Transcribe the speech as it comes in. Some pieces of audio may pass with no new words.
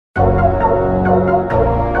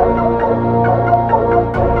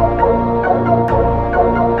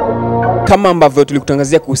Kama ambavyo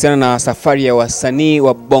tulikutangazia kuhusiana na safari ya wasanii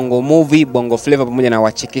wa Bongo Movie, Bongo Flavor pamoja na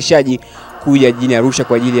wachekeshaji kuja jijini Arusha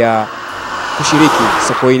kwa ajili ya kushiriki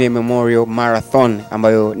Sokoine Memorial Marathon,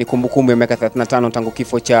 ambayo ni kumbukumbu ya miaka 35 tangu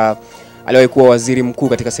kifo cha aliyewahi kuwa waziri mkuu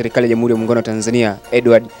katika serikali ya Jamhuri ya Muungano wa Tanzania,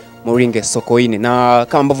 Edward Moringe Sokoine. Na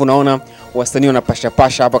kama ambavyo unaona wasanii wanapasha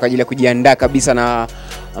hapa kwa ajili ya kujiandaa kabisa na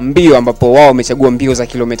mbio, ambapo wao wamechagua mbio za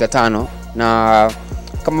kilomita 5, na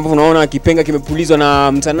kama ambavyo unaona kipenga kimepulizwa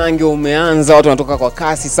na mtanange umeanza, watu wanatoka kwa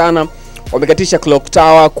kasi sana. Wamekatisha clock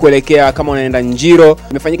tower kuelekea kama wanaenda Njiro.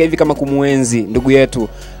 Imefanyika hivi kama kumuenzi ndugu yetu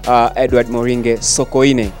Edward Moringe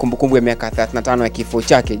Sokoine, kumbukumbu ya miaka 35 ya kifo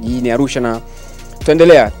chake jijini Arusha. Na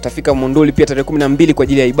tuendelea, tutafika Monduli pia tarehe 12 kwa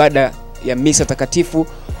ajili ya ibada ya misa takatifu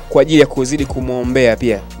kwa ajili ya kuzidi kumuombea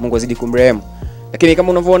pia Mungu azidi kumrehemu. Lakini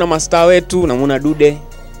kama unavyoona mastaa wetu, namuona Dude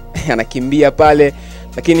anakimbia pale,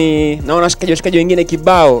 lakini naona shikaji wengine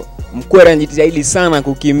kibao. Mkwera anajitahidi sana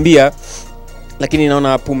kukimbia, lakini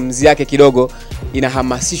naona pumzi yake kidogo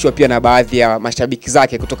inahamasishwa pia na baadhi ya mashabiki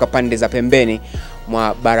zake kutoka pande za pembeni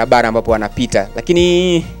mwa barabara ambapo wanapita.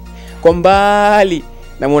 Lakini kwa mbali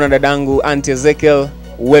namuona dadangu Aunty Ezekiel,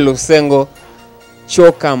 Wellu Sengo,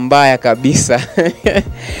 choka mbaya kabisa.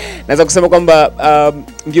 Naweza kusema kwamba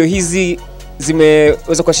mbio hizi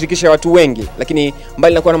zimeweza kuwashirikisha watu wengi, lakini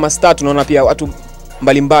mbali na kuwa na mastaa, tunaona pia watu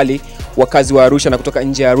mbalimbali wakazi wa Arusha na kutoka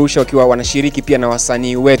nje ya Arusha wakiwa wanashiriki pia na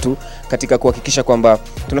wasanii wetu katika kuhakikisha kwamba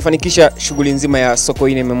tunafanikisha shughuli nzima ya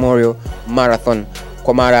Sokoine Memorial Marathon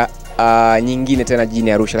kwa mara nyingine tena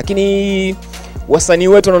jijini Arusha. Lakini wasanii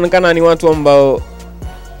wetu wanaonekana ni watu ambao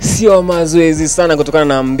sio mazoezi sana kutokana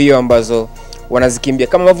na mbio ambazo wanazikimbia.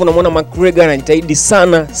 Kama ambavyo unamuona McGregor anajitahidi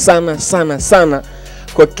sana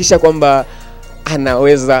kuhakikisha kwamba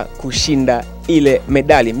anaweza kushinda ile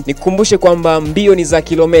medali. Nikukumbushe kwamba mbio ni za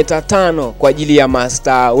kilomita 5 kwa ajili ya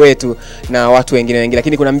mastaa wetu na watu wengine,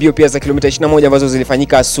 lakini kuna mbio pia za kilomita 21 ambazo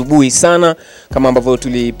zilifanyika asubuhi sana kama ambavyo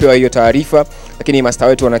tulipewa hiyo taarifa. Lakini mastaa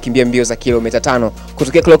wetu wanakimbia mbio za kilomita 5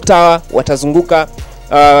 kutokea Clock Tower. Watazunguka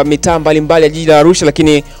mitaa mbalimbali ya jiji la Arusha,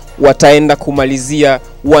 lakini wataenda kumalizia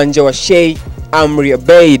uwanja wa Sheikh Amri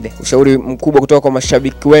Abeid. Ushauri mkubwa kutoka kwa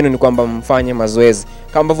mashabiki wenu ni kwamba mfanye mazoezi.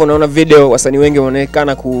 Kama ambavyo unaona video, wasanii wengi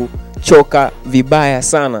wanaonekana kuchoka vibaya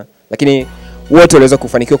sana, lakini wote waliweza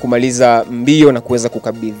kufanikiwa kumaliza mbio na kuweza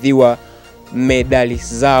kukabidhiwa medali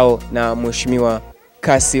zao na Mheshimiwa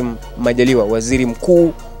Kassim Majaliwa, Waziri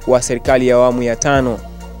Mkuu wa serikali ya awamu ya 5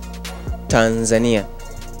 Tanzania.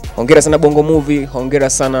 Hongera sana Bongo Movie, hongera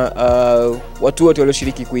sana watu wote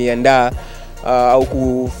walioshiriki kuiandaa au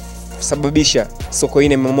kusababisha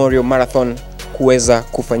Sokoine Memorial Marathon kuweza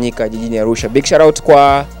kufanyika jijini Arusha. Big shout out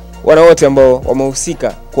kwa wana wote ambao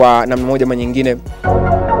wamehusika kwa namna moja ama nyingine.